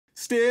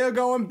Still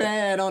going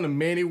bad on them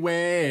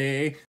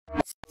anyway.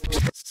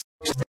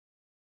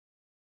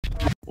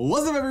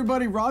 What's up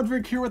everybody,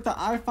 Rodrick here with the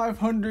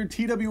i500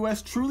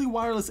 TWS truly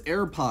wireless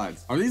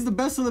AirPods. Are these the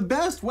best of the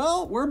best?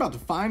 Well, we're about to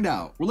find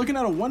out. We're looking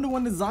at a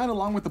one-to-one design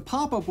along with the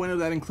pop-up window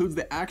that includes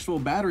the actual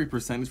battery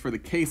percentage for the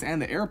case and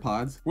the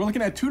AirPods. We're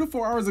looking at 2 to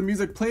 4 hours of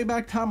music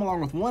playback time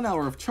along with 1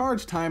 hour of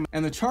charge time,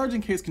 and the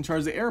charging case can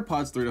charge the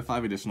AirPods 3 to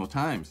 5 additional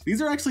times.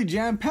 These are actually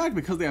jam-packed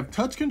because they have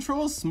touch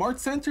controls, smart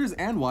sensors,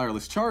 and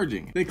wireless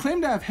charging. They claim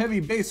to have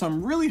heavy bass, so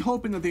I'm really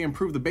hoping that they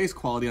improve the bass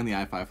quality on the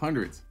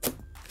i500s.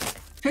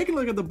 Taking a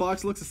look at the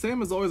box, it looks the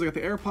same as always. I got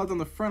the AirPods on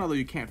the front, although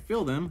you can't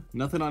feel them.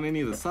 Nothing on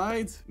any of the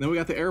sides. Then we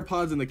got the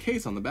AirPods in the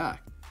case on the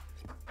back.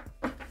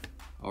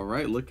 All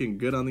right, looking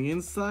good on the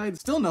inside.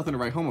 Still nothing to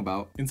write home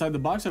about. Inside the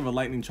box, I have a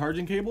lightning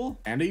charging cable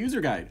and a user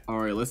guide. All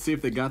right, let's see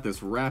if they got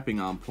this wrapping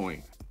on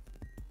point.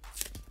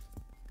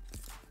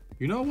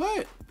 You know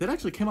what? That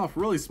actually came off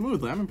really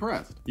smoothly. I'm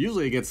impressed.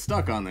 Usually it gets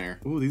stuck on there.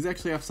 Ooh, these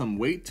actually have some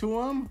weight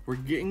to them. We're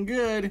getting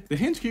good. The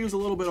hinge can use a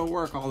little bit of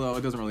work, although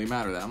it doesn't really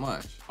matter that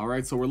much. All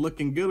right, so we're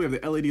looking good. We have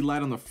the LED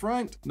light on the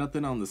front,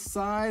 nothing on the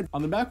side.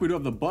 On the back, we do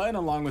have the button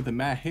along with the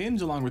matte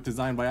hinge, along with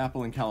designed by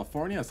Apple in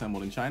California,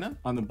 assembled in China.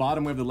 On the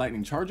bottom, we have the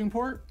lightning charging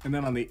port. And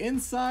then on the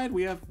inside,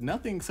 we have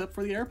nothing except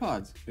for the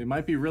AirPods. It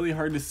might be really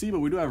hard to see, but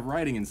we do have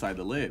writing inside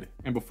the lid.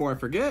 And before I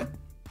forget,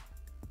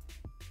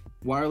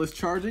 wireless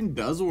charging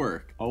does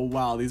work. Oh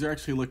wow, these are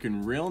actually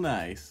looking real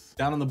nice.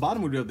 Down on the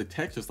bottom we do have the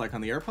text just like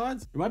on the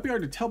AirPods. It might be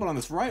hard to tell, but on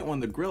this right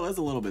one the grill is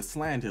a little bit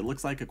slanted. It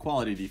looks like a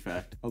quality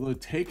defect. Although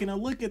taking a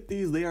look at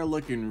these, they are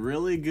looking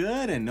really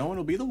good and no one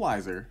will be the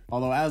wiser.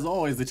 Although as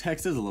always the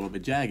text is a little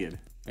bit jagged.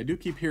 I do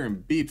keep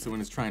hearing beeps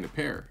when it's trying to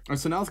pair. Alright,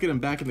 so now let's get them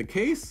back in the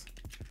case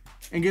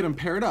and get them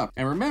paired up.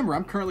 And remember,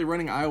 I'm currently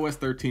running iOS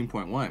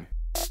 13.1.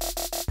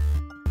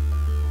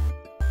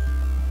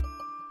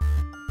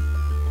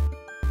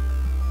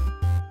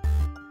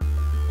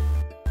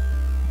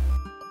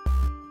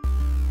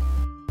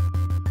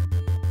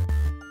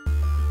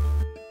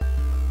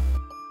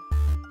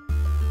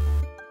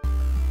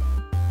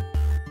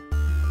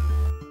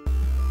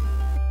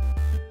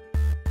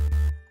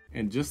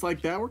 And just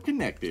like that, we're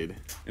connected.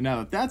 And now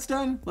that that's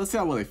done, let's see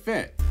how well they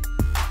fit.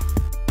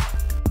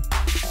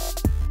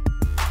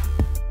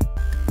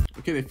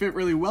 Okay, they fit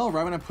really well.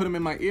 Right when I put them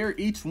in my ear,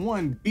 each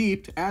one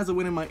beeped as it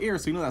went in my ear,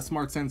 so you know that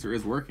smart sensor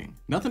is working.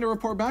 Nothing to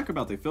report back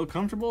about. They feel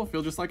comfortable,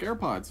 feel just like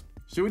AirPods.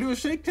 Should we do a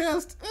shake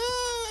test?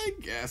 I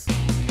guess.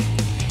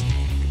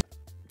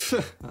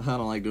 I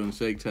don't like doing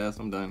shake tests,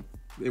 I'm done.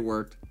 It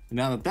worked. And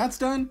now that that's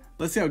done,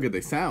 let's see how good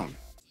they sound.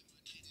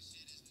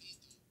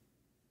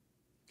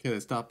 Okay, they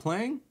stopped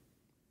playing.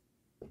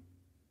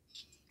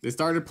 They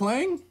started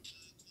playing.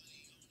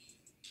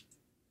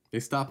 They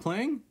stopped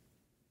playing.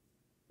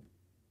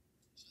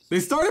 They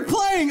started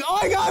playing! Oh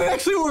my god, it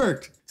actually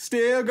worked!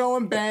 Still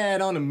going bad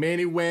on them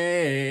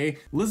anyway.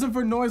 Listen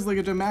for noise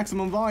leakage at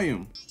maximum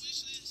volume.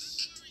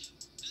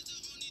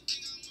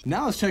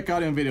 Now let's check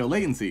audio and video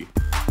latency.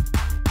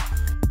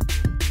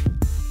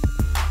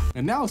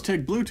 And now let's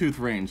check Bluetooth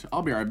range.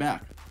 I'll be right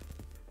back.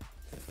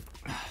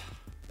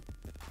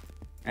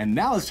 And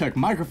now let's check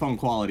microphone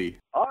quality.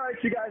 Alright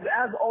you guys,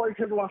 as always,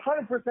 here's a 100%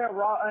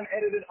 raw,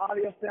 unedited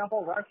audio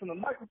sample right from the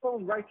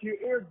microphone right to your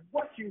ears.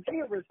 What you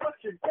hear is what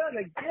you're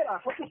gonna get. I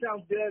hope it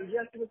sounds good.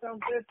 Yes, it sounds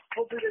good.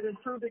 Hopefully they've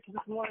improved it, because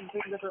it's one of the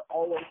things that they're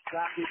always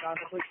crappy on.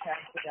 Hopefully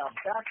canceling out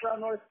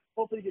background noise.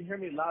 Hopefully you can hear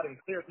me loud and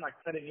clear. It's not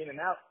cutting in and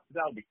out.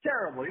 That would be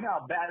terrible. You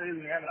know how bad it is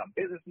when you're having a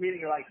business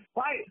meeting. You're like,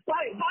 buy it,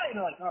 buy it, buy it. And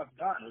they're like, oh, it's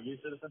gone. Well, you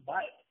should have said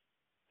buy it.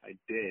 I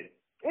did.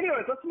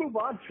 Anyways, let's move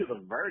on to the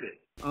verdict.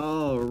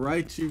 All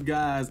right, you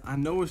guys. I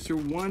know what you're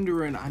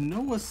wondering. I know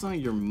what's on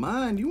your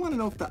mind. You want to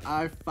know if the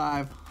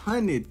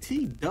i500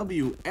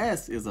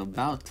 TWS is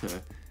about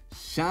to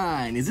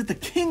shine. Is it the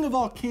king of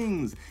all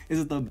kings? Is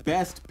it the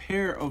best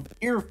pair of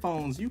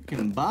earphones you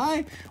can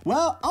buy?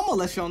 Well, I'm gonna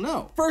let y'all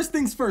know. First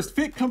things first,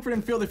 fit, comfort,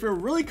 and feel. They feel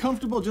really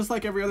comfortable, just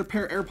like every other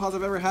pair of AirPods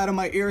I've ever had in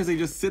my ears. They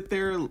just sit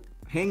there,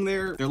 hang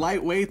there. They're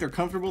lightweight, they're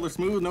comfortable, they're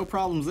smooth, no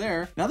problems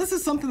there. Now this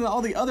is something that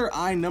all the other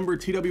i-numbered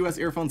TWS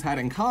earphones had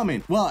in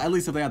common. Well, at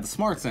least if they had the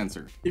smart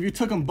sensor. If you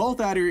took them both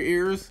out of your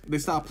ears, they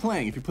stopped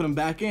playing. If you put them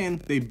back in,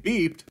 they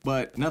beeped,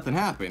 but nothing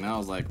happened. I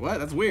was like, what?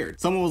 That's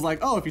weird. Someone was like,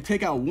 oh, if you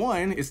take out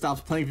one, it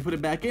stops playing. If you put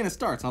it back in, it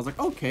starts. And I was like,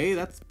 okay,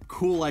 that's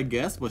cool, I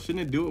guess, but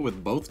shouldn't it do it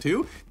with both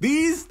too?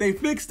 These, they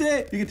fixed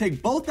it. You can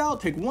take both out,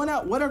 take one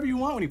out, whatever you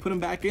want. When you put them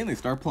back in, they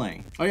start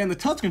playing. Oh yeah, and the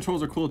touch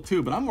controls are cool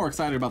too, but I'm more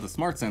excited about the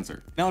smart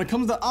sensor. Now when it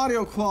comes to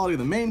audio quality,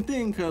 the main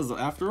thing, because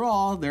after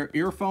all, they're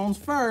earphones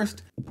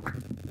first.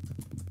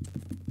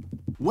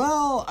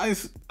 Well, I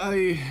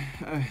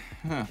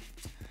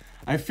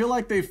feel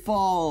like they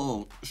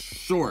fall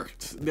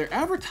short. They're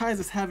advertised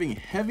as having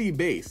heavy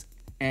bass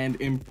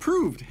and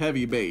improved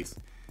heavy bass.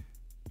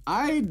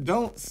 I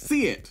don't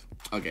see it.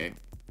 Okay,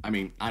 I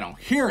mean, I don't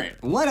hear it.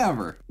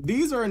 Whatever.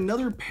 These are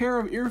another pair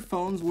of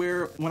earphones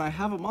where when I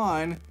have them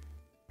on,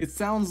 it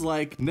sounds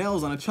like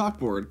nails on a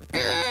chalkboard.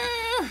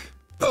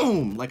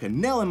 Boom, like a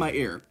nail in my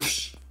ear.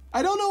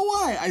 I don't know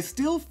why. I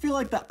still feel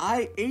like the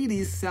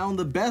i80s sound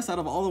the best out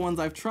of all the ones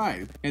I've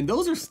tried. And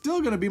those are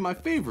still gonna be my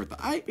favorite. The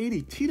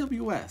i80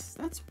 TWS.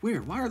 That's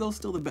weird. Why are those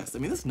still the best? I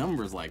mean, this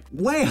number is like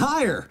way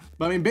higher.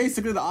 But I mean,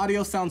 basically the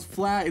audio sounds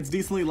flat. It's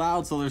decently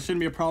loud, so there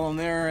shouldn't be a problem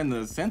there. And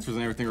the sensors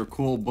and everything are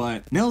cool,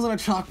 but nails on a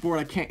chalkboard,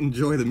 I can't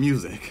enjoy the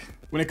music.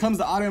 When it comes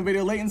to audio and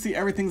video latency,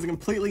 everything's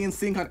completely in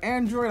sync on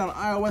Android. On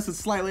iOS, it's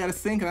slightly out of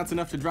sync, and that's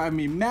enough to drive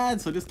me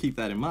mad, so just keep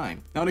that in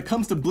mind. Now, when it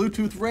comes to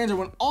Bluetooth range, I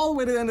went all the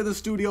way to the end of the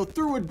studio,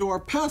 through a door,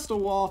 past a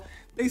wall.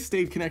 They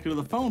stayed connected to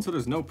the phone, so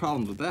there's no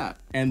problems with that.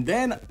 And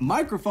then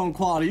microphone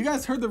quality. You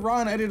guys heard the raw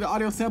and edited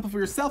audio sample for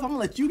yourself. I'm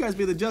gonna let you guys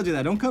be the judge of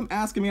that. Don't come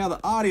asking me how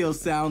the audio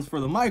sounds for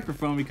the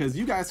microphone, because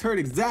you guys heard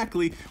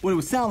exactly what it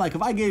would sound like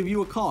if I gave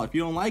you a call. If you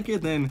don't like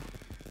it, then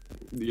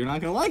you're not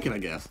gonna like it, I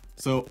guess.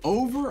 So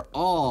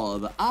overall,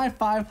 the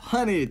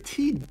i500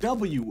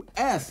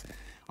 TWS,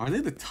 are they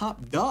the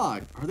top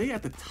dog? Are they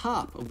at the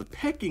top of the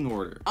pecking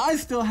order? I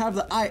still have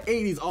the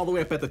i80s all the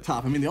way up at the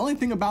top. I mean, the only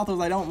thing about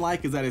those I don't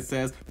like is that it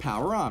says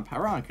power on,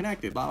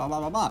 connected, blah, blah, blah,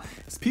 blah, blah.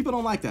 People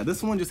don't like that.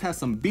 This one just has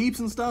some beeps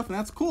and stuff, and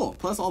that's cool.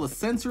 Plus all the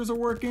sensors are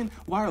working,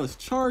 wireless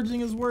charging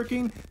is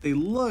working. They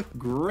look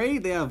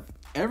great. They have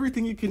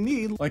everything you can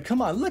need. Like,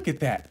 come on, look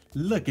at that.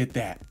 Look at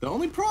that. The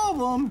only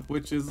problem,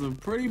 which is a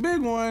pretty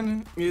big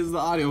one, is the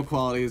audio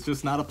quality. It's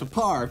just not up to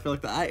par. I feel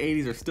like the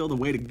i80s are still the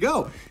way to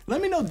go.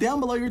 Let me know down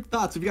below your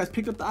thoughts. If you guys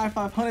picked up the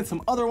i500,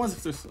 some other ones,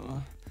 if there's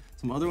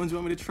some other ones you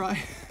want me to try.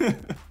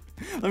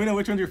 Let me know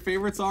which ones your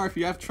favorites are if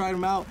you have tried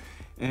them out.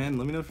 And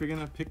let me know if you're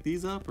gonna pick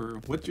these up or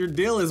what your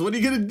deal is. What are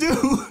you gonna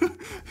do?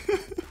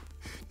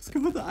 Just go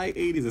with the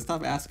i80s and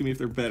stop asking me if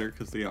they're better,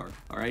 because they are.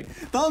 All right,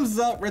 thumbs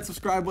up, red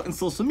subscribe button,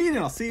 social media, and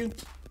I'll see you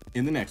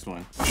in the next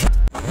one.